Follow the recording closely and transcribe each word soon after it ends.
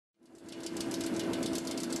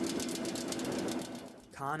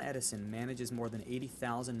Con Edison manages more than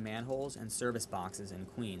 80,000 manholes and service boxes in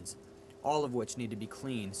Queens, all of which need to be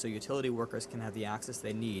cleaned so utility workers can have the access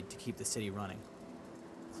they need to keep the city running.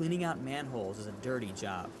 Cleaning out manholes is a dirty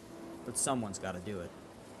job, but someone's got to do it.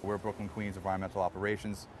 We're Brooklyn, Queens Environmental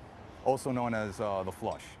Operations, also known as the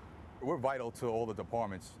Flush. We're vital to all the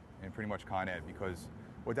departments in pretty much Con Ed because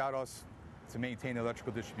without us to maintain the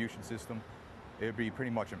electrical distribution system, it'd be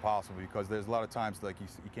pretty much impossible because there's a lot of times like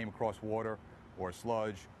you came across water or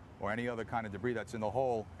sludge or any other kind of debris that's in the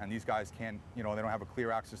hole, and these guys can't, they don't have a clear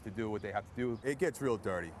access to do what they have to do. It gets real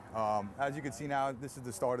dirty. As you can see now, this is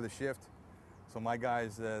the start of the shift. So my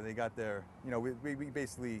guys, they got their, we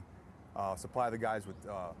basically supply the guys with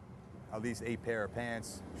at least 8 pair of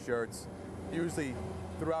pants, shirts. Usually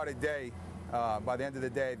throughout a day, by the end of the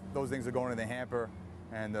day, those things are going in the hamper,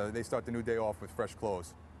 and they start the new day off with fresh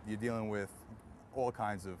clothes. You're dealing with all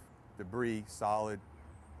kinds of debris, solid,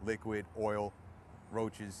 liquid, oil,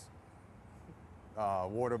 roaches,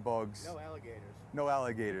 water bugs. No alligators. No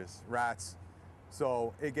alligators, rats.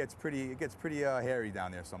 So it gets pretty hairy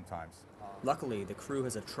down there sometimes. Luckily, the crew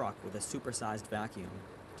has a truck with a supersized vacuum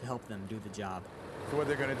to help them do the job. So what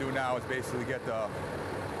they're going to do now is basically they're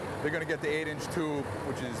going to get the 8-inch tube,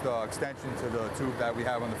 which is the extension to the tube that we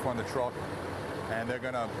have on the front of the truck, and they're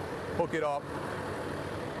going to hook it up,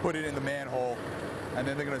 put it in the manhole, and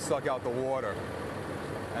then they're going to suck out the water.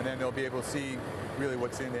 And then they'll be able to see really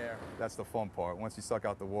what's in there. That's the fun part. Once you suck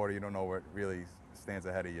out the water, you don't know what really stands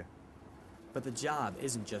ahead of you. But the job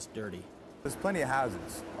isn't just dirty. There's plenty of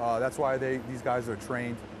hazards. That's why these guys are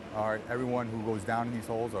trained. Everyone who goes down in these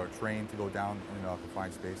holes are trained to go down in a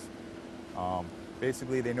confined space.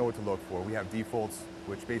 Basically, they know what to look for. We have defaults,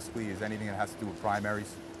 which basically is anything that has to do with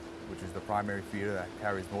primaries, which is the primary feeder that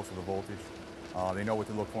carries most of the voltage. They know what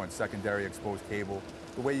to look for in secondary exposed cable.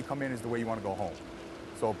 The way you come in is the way you want to go home.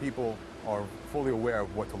 So people are fully aware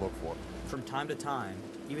of what to look for. From time to time,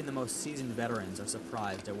 even the most seasoned veterans are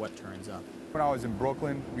surprised at what turns up. When I was in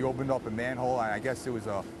Brooklyn, we opened up a manhole. I guess it was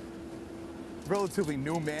a relatively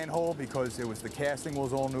new manhole because the casting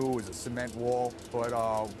was all new. It was a cement wall. But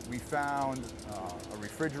we found a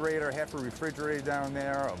refrigerator, half a refrigerator down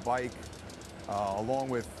there, a bike, along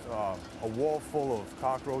with a wall full of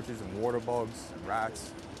cockroaches and water bugs and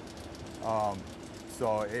rats.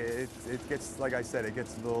 So it gets, like I said, it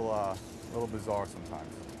gets a little bizarre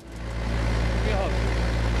sometimes.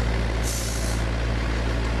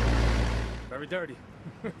 Very dirty.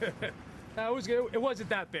 It wasn't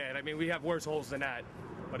that bad. I mean, we have worse holes than that,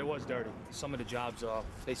 but it was dirty. Some of the jobs are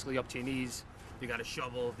basically up to your knees. You got a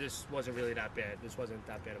shovel. This wasn't really that bad. This wasn't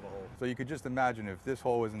that bad of a hole. So you could just imagine if this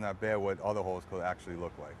hole wasn't that bad, what other holes could actually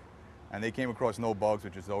look like. And they came across no bugs,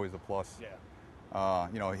 which is always a plus. Yeah.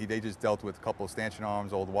 They just dealt with a couple of stanchion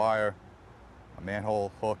arms, old wire, a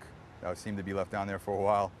manhole hook that seemed to be left down there for a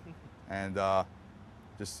while, and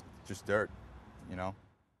just dirt,